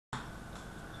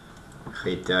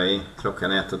skiter jag i.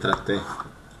 Klockan är 1:30.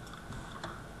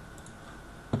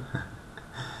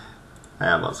 Nej,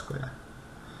 jag bara skojar.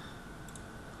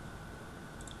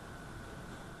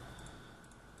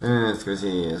 Ska vi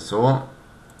se så.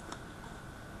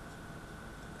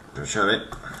 Då kör vi.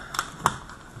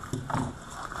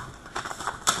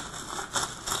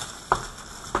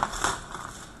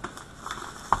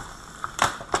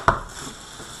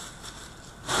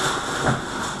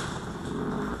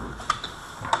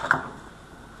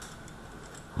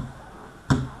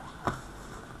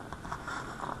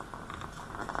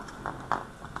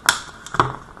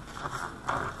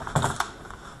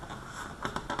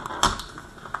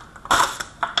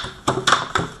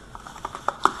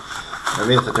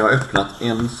 Jag vet att jag har öppnat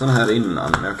en sån här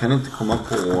innan, men jag kan inte komma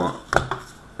på.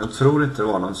 Jag tror inte det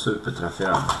var någon superträff i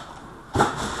den.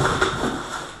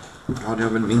 Ja, det är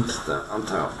väl minst det,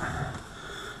 antar jag.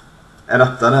 Är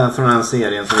detta där från den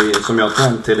serien som jag tog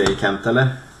hem till dig, Kent,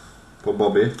 eller? På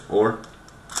Bobby, or?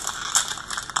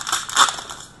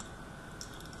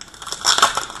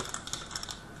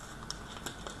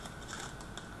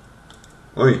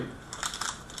 Oj.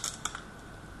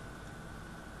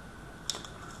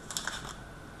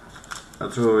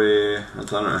 Jag tror vi...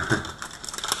 Vänta nu.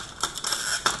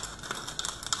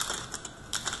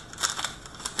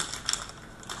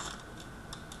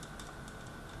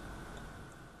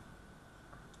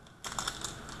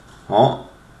 Ja.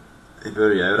 Vi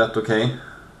börjar ju rätt okej.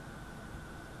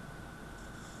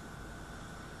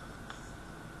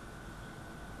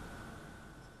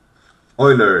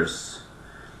 Oilers.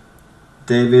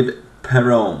 David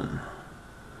Perron.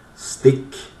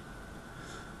 Stick.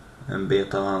 En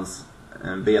bit av hans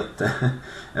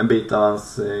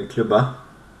klubba.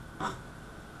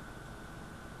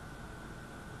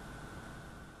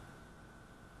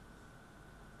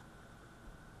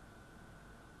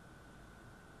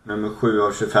 Nummer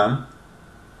 7/25.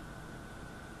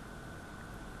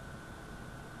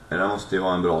 Det måste ju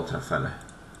vara en bra träff, eller?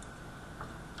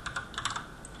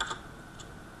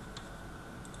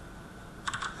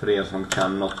 För er som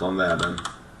kan något om världen.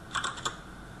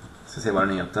 Ska se vad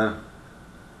den heter.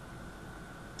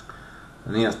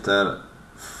 Den heter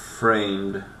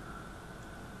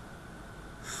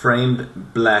Framed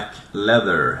Black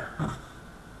Leather.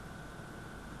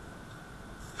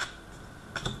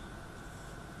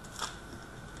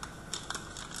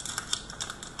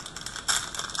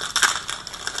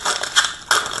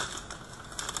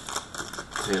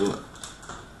 Till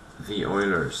The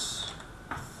Oilers.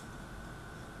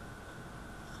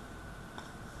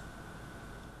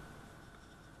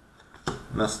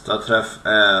 Nästa träff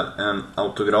är en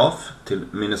autograf till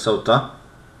Minnesota.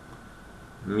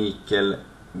 Mikael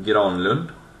Granlund.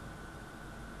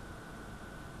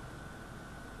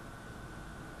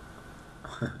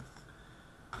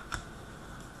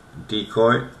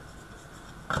 Decoy.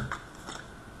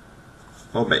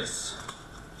 Och base.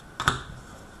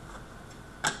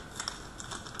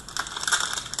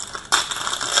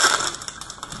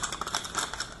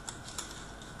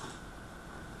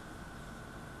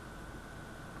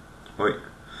 Oj.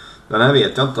 Den här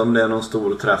vet jag inte om det är någon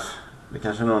stor träff. Det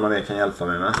kanske någon av er kan hjälpa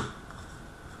mig med.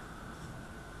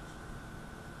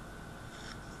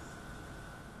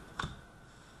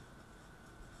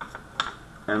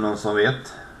 Är det någon som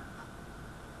vet?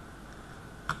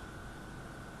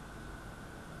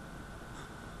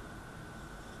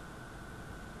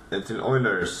 Det är till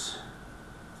Oilers.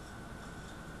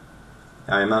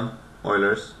 Jajamän,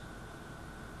 Oilers.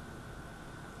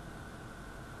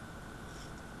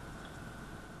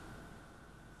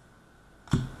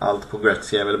 Allt på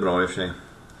Gretzky är väl bra i och för sig.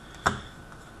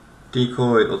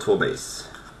 Decoy och 2 base.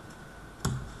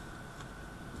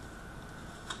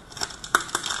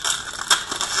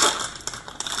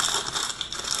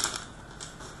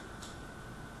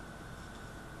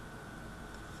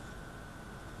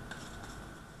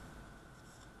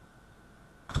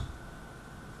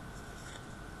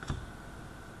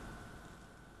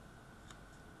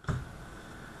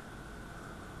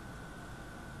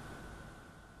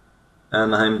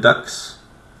 Anaheim Ducks.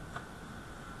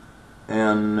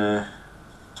 En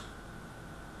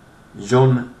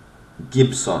John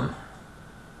Gibson.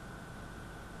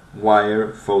 Wire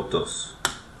Photos.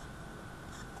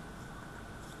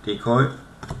 Decoy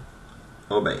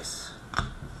och base.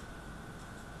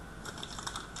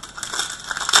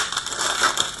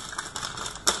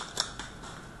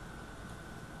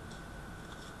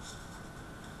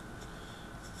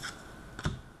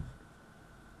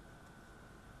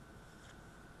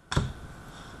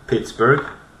 Pittsburgh.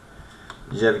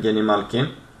 Evgeny Malkin.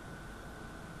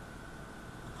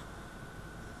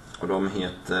 Och de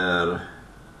heter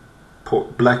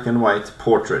Black and White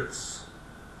Portraits.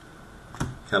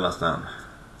 kallas den.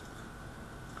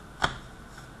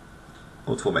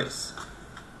 Och 2 base.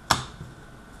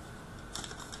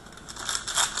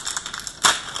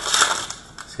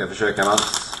 Ska försöka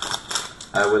Mats.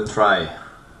 I will try.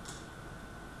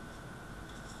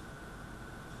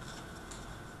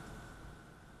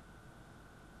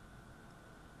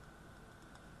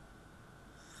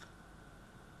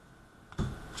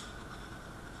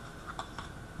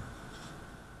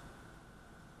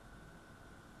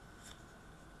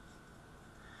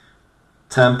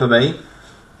 Tampa Bay.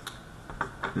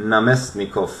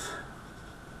 Namestnikov.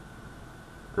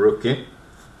 Rookie.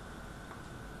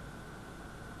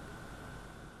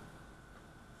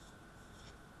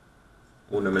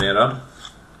 Onummererad.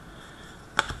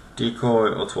 Decoy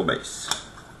och 2 base.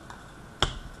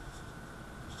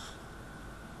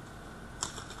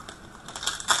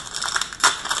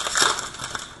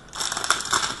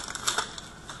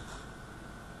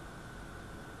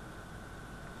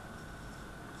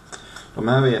 De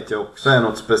här vet jag också är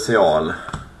något special.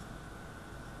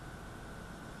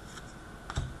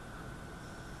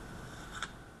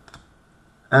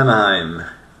 Anaheim.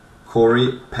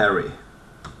 Corey Perry.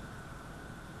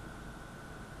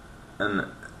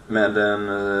 Med en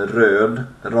röd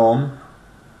ram.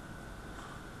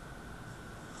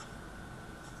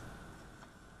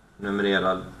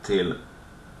 Numrerad till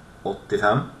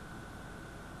 85.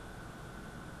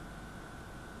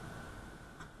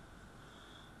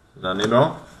 Den är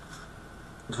bra.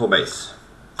 2 base.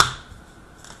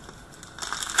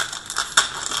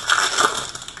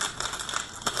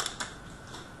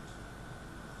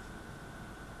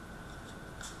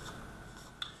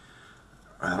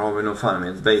 Här har vi nog fan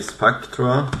med ett basepack tror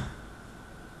jag.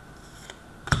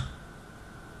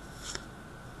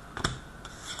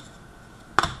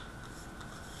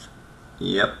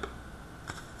 Japp.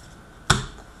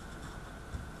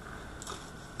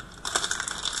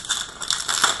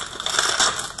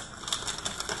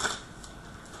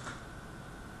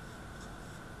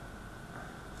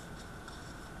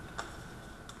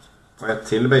 Och ett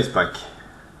till basepack.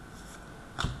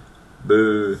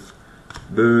 Bu.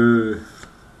 Bu.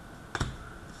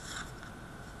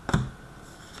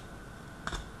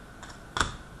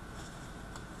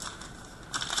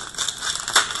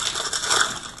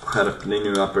 Skärpning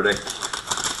nu, upper deck.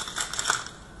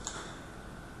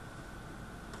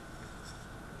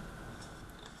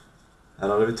 Här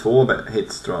hade vi 2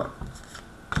 hits tror jag.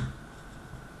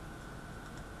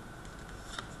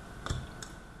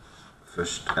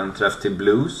 Först en träff till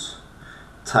Blues.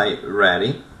 Ty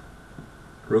Ratty.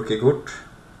 Rookie-kort.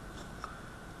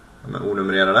 De är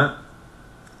onumrerade.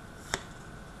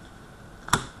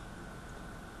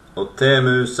 Och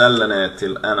Teemu Selänne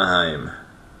till Anaheim.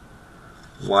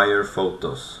 Wire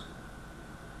Photos.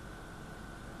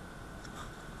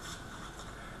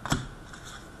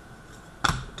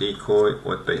 Decoy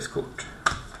och ett basekort.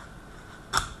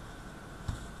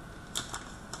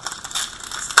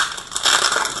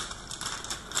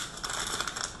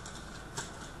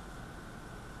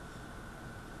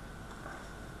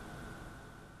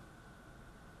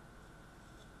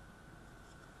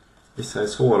 Vissa är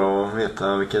svåra att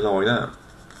veta vilket lag det är.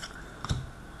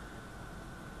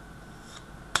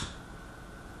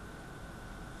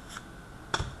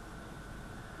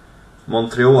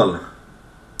 Montreal.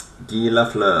 Guy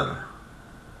Lafleur.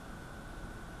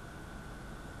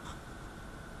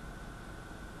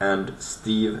 And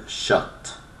Steve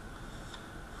Shutt.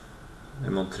 Det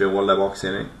är Montreal där bak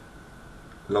ser ni.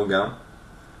 Loggan.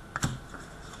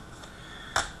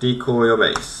 Decoy och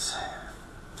base.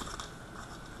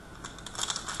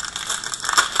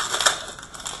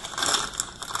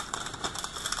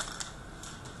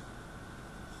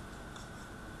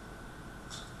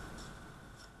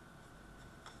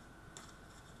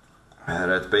 Här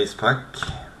är ett basepack.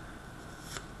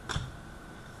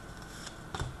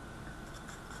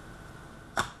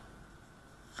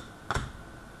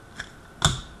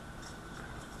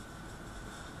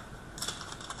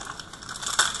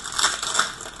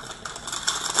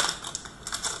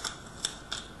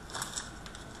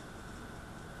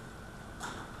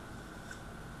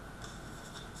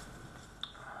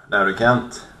 Där har du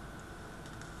Kent.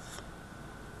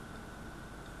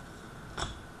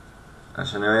 Där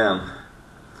känner jag igen.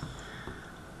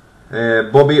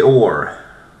 Bobby Orr.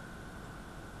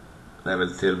 Det är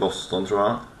väl till Boston tror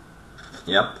jag.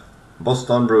 Japp.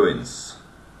 Boston Bruins.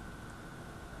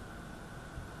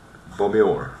 Bobby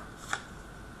Orr.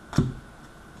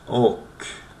 Och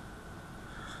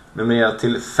nummer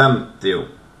till 50.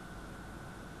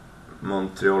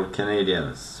 Montreal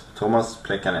Canadiens. Thomas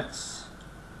Plekanec.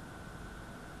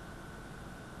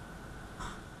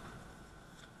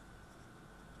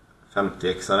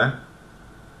 50-exare.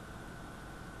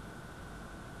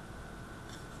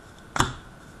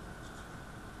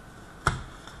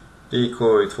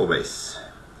 Decoy 2 base.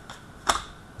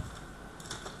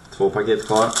 2 paket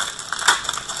kvar.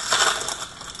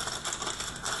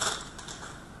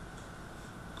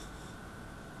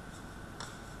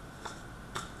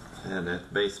 Så är det ett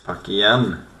basepack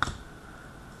igen.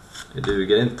 Det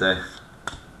duger inte.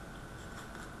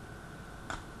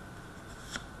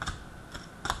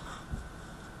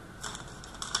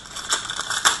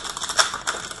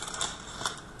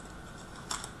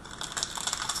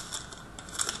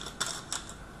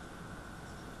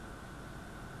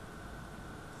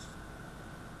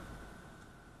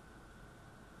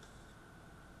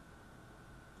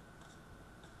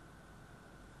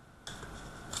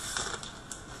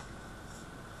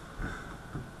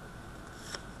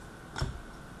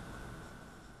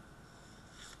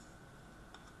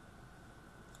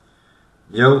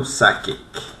 Joe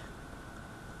Sakic.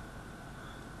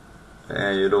 Det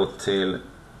är ju då till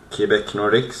Quebec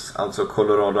Nordics, alltså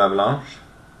Colorado Avalanche.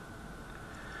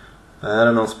 Det här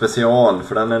är någon special,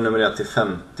 för den är numrerad till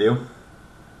 50.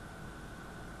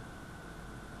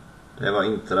 Det var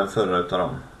inte den förra utav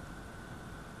dem.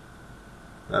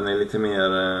 Den är lite mer...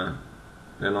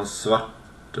 Det är någon svart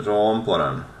ram på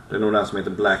den. Det är nog den som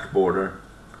heter Black Border.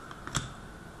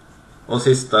 Och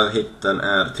sista hitten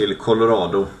är till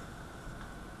Colorado.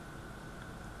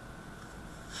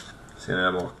 Ser ni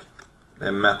där bak? Det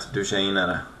är Matt Duchene är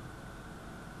det.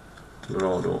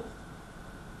 Colorado.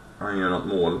 Han gör något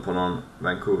mål på någon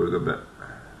Vancouver-gubbe.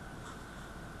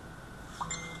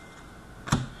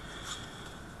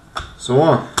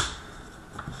 Så.